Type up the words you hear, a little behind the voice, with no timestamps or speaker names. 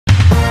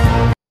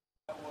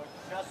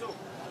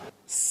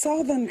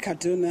Southern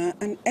Kaduna,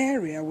 an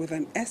area with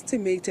an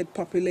estimated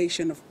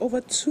population of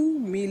over 2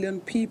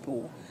 million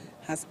people,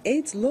 has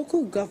 8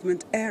 local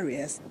government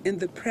areas in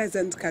the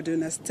present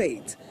Kaduna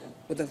state,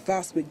 with the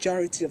vast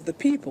majority of the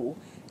people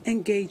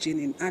engaging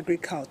in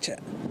agriculture.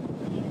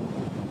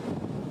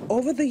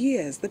 Over the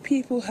years, the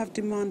people have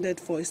demanded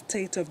for a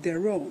state of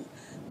their own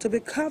to be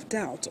carved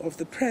out of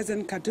the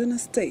present Kaduna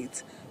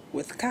state,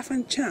 with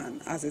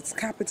Kafanchan as its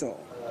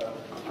capital.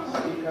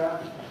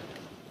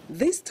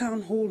 This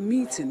town hall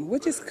meeting,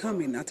 which is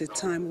coming at a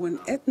time when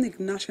ethnic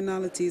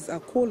nationalities are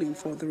calling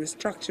for the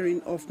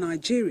restructuring of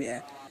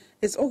Nigeria,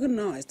 is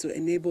organized to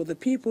enable the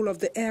people of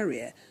the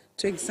area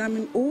to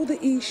examine all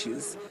the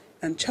issues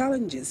and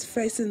challenges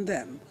facing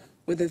them,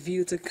 with a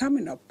view to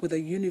coming up with a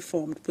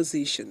uniformed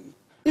position.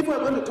 If we're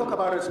going to talk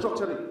about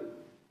restructuring,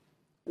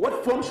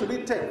 what form should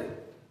it take?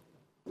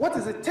 What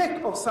is the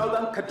take of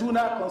Southern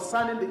Kaduna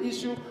concerning the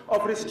issue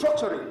of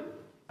restructuring?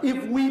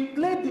 If we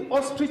played the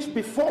ostrich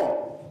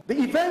before, the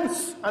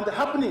events and the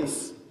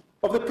happenings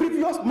of the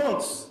previous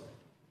months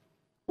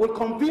will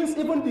convince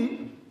even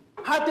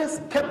the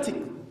hardest skeptic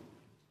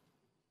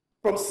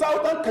from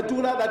Southern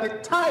Kaduna that the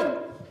time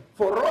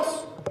for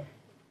us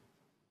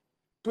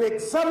to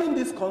examine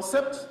this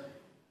concept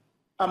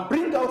and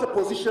bring out a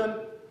position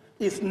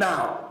is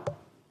now.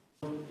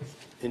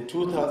 In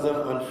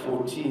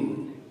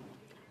 2014,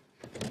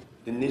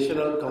 the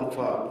National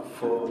Confab,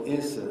 for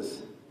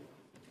instance,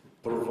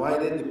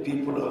 provided the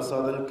people of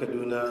Southern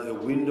Kaduna a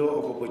window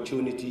of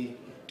opportunity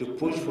to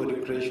push for the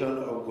creation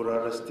of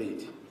Gurara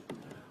state,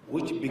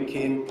 which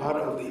became part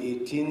of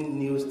the 18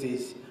 new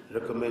states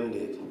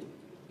recommended.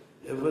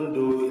 Even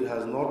though it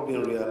has not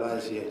been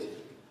realized yet,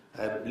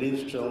 I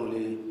believe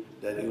strongly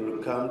that it will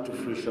come to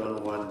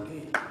fruition one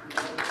day.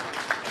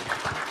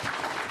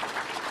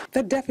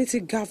 The Deputy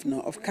Governor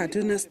of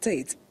Kaduna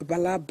State,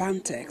 Bala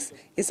Bantex,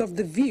 is of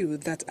the view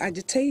that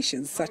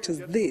agitations such as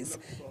this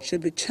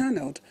should be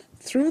channeled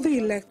through the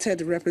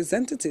elected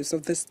representatives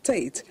of the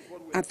state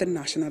at the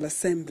National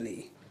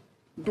Assembly.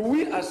 Do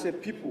we as a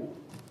people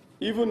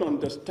even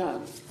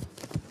understand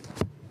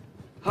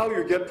how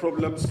you get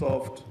problems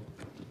solved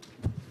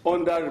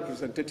under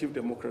representative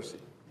democracy,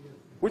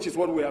 which is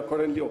what we are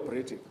currently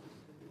operating?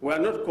 We are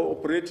not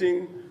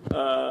cooperating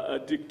a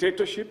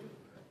dictatorship.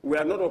 We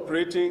are not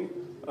operating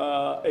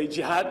a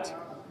jihad.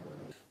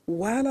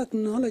 While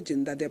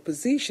acknowledging that their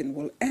position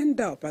will end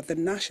up at the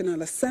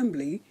National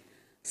Assembly,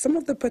 some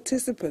of the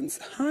participants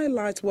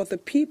highlight what the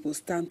people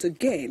stand to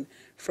gain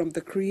from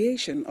the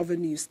creation of a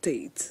new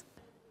state.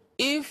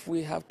 If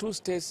we have 2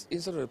 states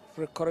instead of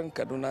the current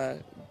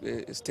Kaduna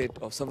state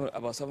of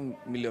about 7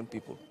 million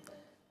people,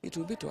 it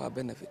will be to our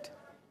benefit.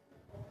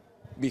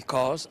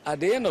 Because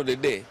at the end of the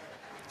day,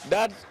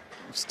 that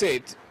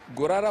state,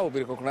 Gurara will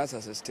be recognized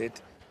as a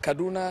state,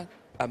 Kaduna,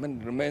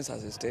 remains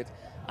as a state,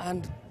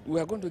 and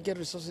we are going to get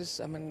resources,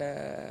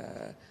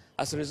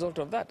 as a result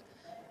of that.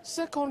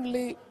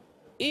 Secondly,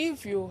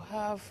 if you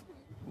have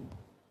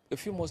a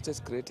few more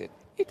states created,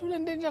 it will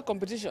endanger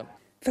competition.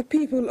 The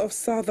people of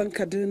Southern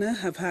Kaduna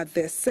have had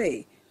their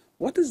say.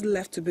 What is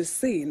left to be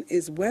seen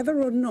is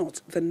whether or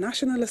not the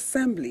National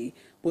Assembly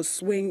will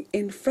swing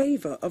in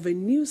favor of a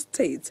new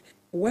state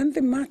when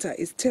the matter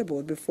is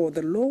tabled before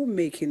the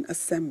Lawmaking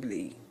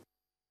Assembly.